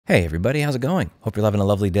Hey everybody, how's it going? Hope you're having a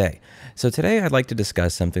lovely day. So today I'd like to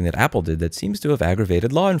discuss something that Apple did that seems to have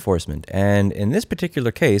aggravated law enforcement. And in this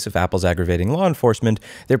particular case, if Apple's aggravating law enforcement,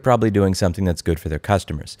 they're probably doing something that's good for their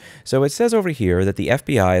customers. So it says over here that the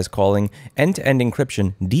FBI is calling end-to-end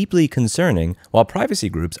encryption deeply concerning, while privacy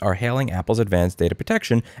groups are hailing Apple's advanced data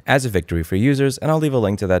protection as a victory for users, and I'll leave a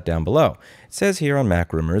link to that down below. It says here on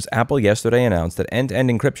Mac Rumors, Apple yesterday announced that end-to-end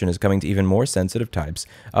encryption is coming to even more sensitive types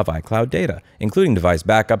of iCloud data, including device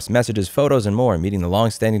backups, messages, photos, and more, meeting the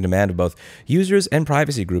long-standing demand of both users and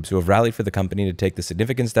privacy groups who have rallied for the company to take the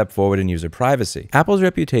significant step forward in user privacy. Apple's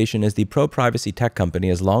reputation as the pro-privacy tech company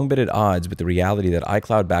has long been at odds with the reality that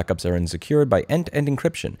iCloud backups are unsecured by end-to-end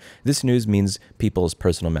encryption. This news means people's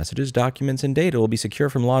personal messages, documents, and data will be secure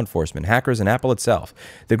from law enforcement, hackers, and Apple itself.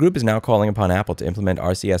 The group is now calling upon Apple to implement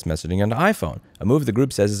RCS messaging on iPhone, a move the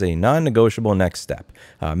group says is a non-negotiable next step.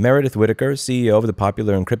 Meredith Whittaker, CEO of the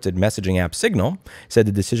popular encrypted messaging app Signal, said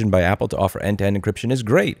the decision by Apple to offer end-to-end encryption is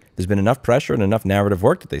great. There's been enough pressure and enough narrative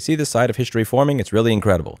work that they see this side of history forming. It's really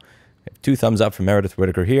incredible. 2 thumbs up for Meredith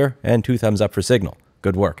Whittaker here, and 2 thumbs up for Signal.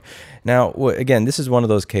 Good work. Now, again, this is one of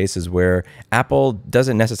those cases where Apple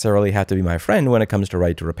doesn't necessarily have to be my friend when it comes to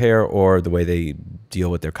right to repair or the way they deal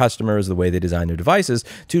with their customers, the way they design their devices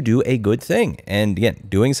to do a good thing. And again,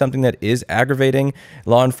 doing something that is aggravating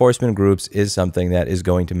law enforcement groups is something that is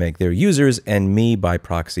going to make their users and me by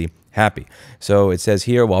proxy happy. So it says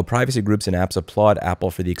here, while privacy groups and apps applaud Apple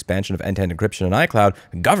for the expansion of end-to-end encryption on iCloud,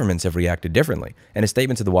 governments have reacted differently. In a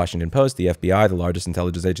statement to the Washington Post, the FBI, the largest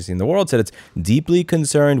intelligence agency in the world, said it's deeply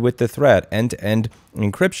concerned with the threat end-to-end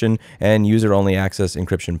encryption and user-only access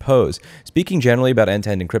encryption pose. Speaking generally about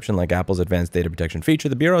end-to-end encryption like Apple's advanced data protection feature,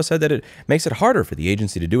 the Bureau said that it makes it harder for the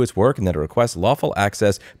agency to do its work and that it requests lawful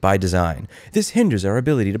access by design. This hinders our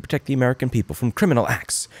ability to protect the American people from criminal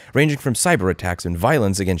acts, ranging from cyber attacks and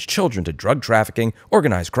violence against children to drug trafficking,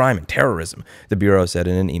 organized crime, and terrorism, the Bureau said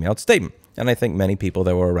in an emailed statement. And I think many people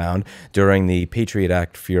that were around during the Patriot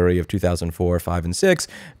Act fury of 2004, 5, and 6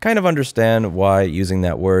 kind of understand why using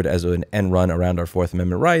that word as an end run around our Fourth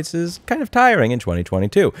Amendment rights is kind of tiring in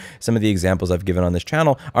 2022. Some of the examples I've given on this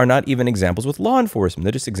channel are not even examples with law enforcement.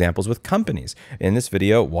 They're just examples with companies. In this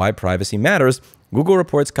video, Why Privacy Matters, Google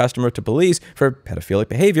reports customer to police for pedophilic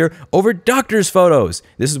behavior over doctor's photos.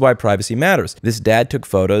 This is why privacy matters. This dad took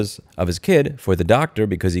photos of his kid for the doctor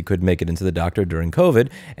because he couldn't make it into the doctor during COVID,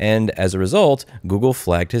 and as a result, Google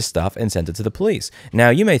flagged his stuff and sent it to the police. Now,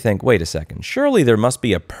 you may think, wait a second, surely there must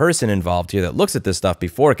be a person involved here that looks at this stuff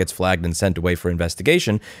before it gets flagged and sent away for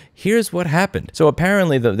investigation. Here's what happened. So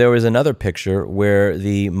apparently there was another picture where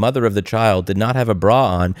the mother of the child did not have a bra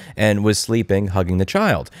on and was sleeping, hugging the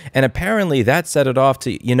child. And apparently that set it off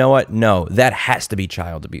to, you know what? No, that has to be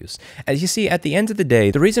child abuse. As you see, at the end of the day,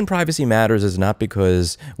 the reason privacy matters is not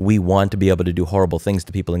because we want to be able to do horrible things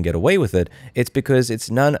to people and get away with it. It's because it's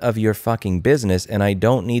none of your fucking business, and I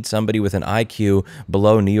don't need somebody with an IQ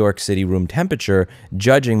below New York City room temperature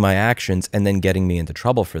judging my actions and then getting me into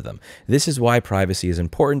trouble for them. This is why privacy is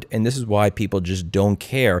important, and this is why people just don't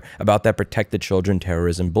care about that protect the children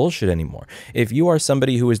terrorism bullshit anymore. If you are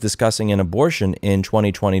somebody who is discussing an abortion in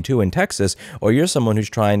 2022 in Texas, or you're someone who's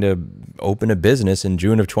trying to open a business in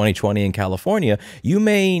June of 2020 in California, you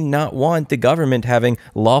may not want the government having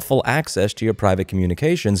lawful access to your private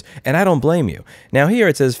communications, and I don't blame you. Now here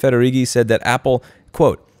it says Federighi said that Apple,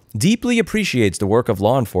 quote, deeply appreciates the work of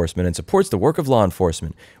law enforcement and supports the work of law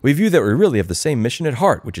enforcement. We view that we really have the same mission at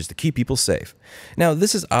heart, which is to keep people safe. Now,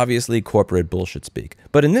 this is obviously corporate bullshit speak.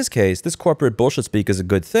 But in this case, this corporate bullshit speak is a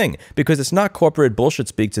good thing because it's not corporate bullshit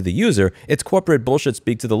speak to the user, it's corporate bullshit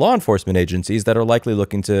speak to the law enforcement agencies that are likely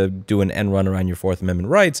looking to do an end run around your Fourth Amendment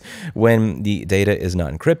rights when the data is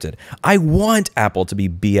not encrypted. I want Apple to be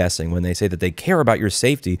BSing when they say that they care about your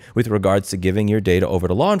safety with regards to giving your data over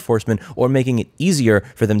to law enforcement or making it easier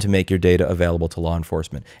for them to make your data available to law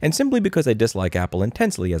enforcement. And simply because I dislike Apple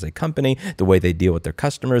intensely as a company, the way they deal with their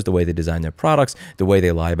customers, the way they design their products, the way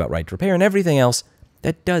they lie about right to repair and everything else,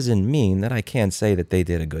 that doesn't mean that I can't say that they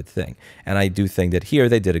did a good thing. And I do think that here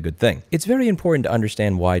they did a good thing. It's very important to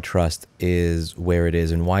understand why trust is where it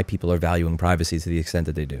is and why people are valuing privacy to the extent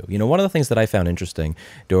that they do. You know, one of the things that I found interesting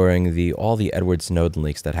during all the Edward Snowden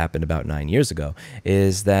leaks that happened about 9 years ago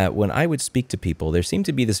is that when I would speak to people, there seemed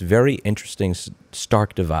to be this very interesting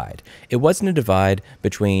stark divide. It wasn't a divide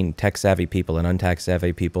between tech-savvy people and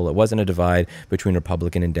untech-savvy people. It wasn't a divide between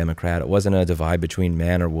Republican and Democrat. It wasn't a divide between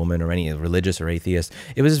man or woman or any religious or atheist.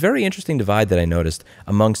 It was a very interesting divide that I noticed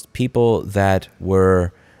amongst people that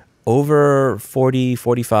were over 40,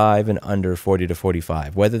 45, and under 40 to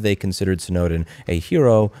 45, whether they considered Snowden a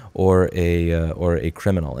hero or a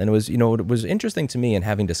criminal. And it was, what was interesting to me in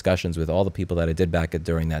having discussions with all the people that I did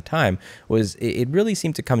during that time was it really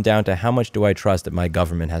seemed to come down to how much do I trust that my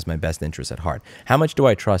government has my best interests at heart? How much do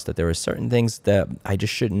I trust that there are certain things that I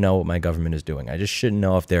just shouldn't know what my government is doing? I just shouldn't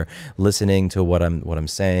know if they're listening to what I'm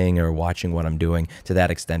saying or watching what I'm doing to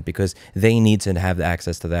that extent, because they need to have the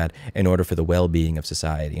access to that in order for the well-being of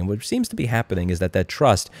society. And what seems to be happening is that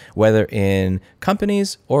trust, whether in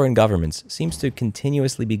companies or in governments, seems to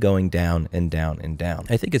continuously be going down and down and down.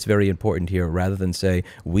 I think it's very important here, rather than say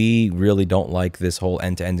we really don't like this whole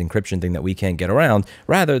end-to-end encryption thing that we can't get around,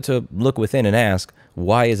 rather to look within and ask,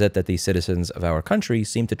 why is it that the citizens of our country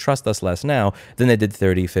seem to trust us less now than they did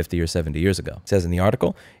 30, 50, or 70 years ago? It says in the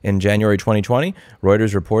article, in January 2020,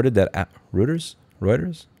 Reuters reported that Linksys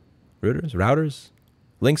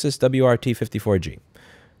WRT54G.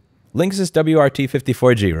 Linksys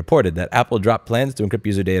WRT54G reported that Apple dropped plans to encrypt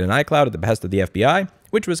user data in iCloud at the behest of the FBI,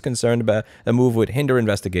 which was concerned about the move would hinder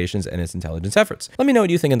investigations and its intelligence efforts. Let me know what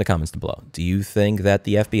you think in the comments below. Do you think that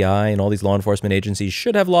the FBI and all these law enforcement agencies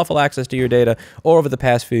should have lawful access to your data? Or over the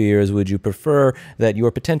past few years, would you prefer that your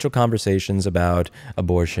potential conversations about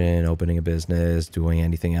abortion, opening a business, doing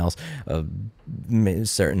anything else,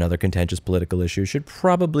 certain other contentious political issues should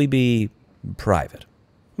probably be private?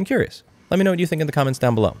 I'm curious. Let me know what you think in the comments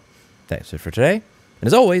down below. That's it for today. And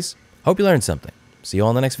as always, hope you learned something. See you all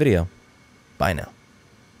in the next video. Bye now.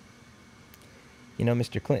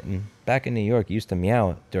 Mr. Clinton, back in New York, used to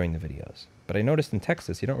meow during the videos. But I noticed in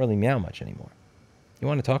Texas, you don't really meow much anymore. You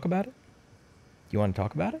want to talk about it? You want to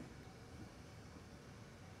talk about it?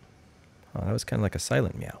 Oh, that was kind of like a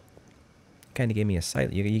silent meow. You kind of gave me a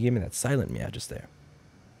silent... You gave me that silent meow just there.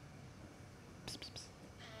 Psst, psst, psst.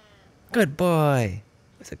 Good boy.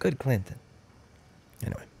 That's a good Clinton.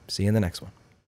 Anyway, see you in the next one.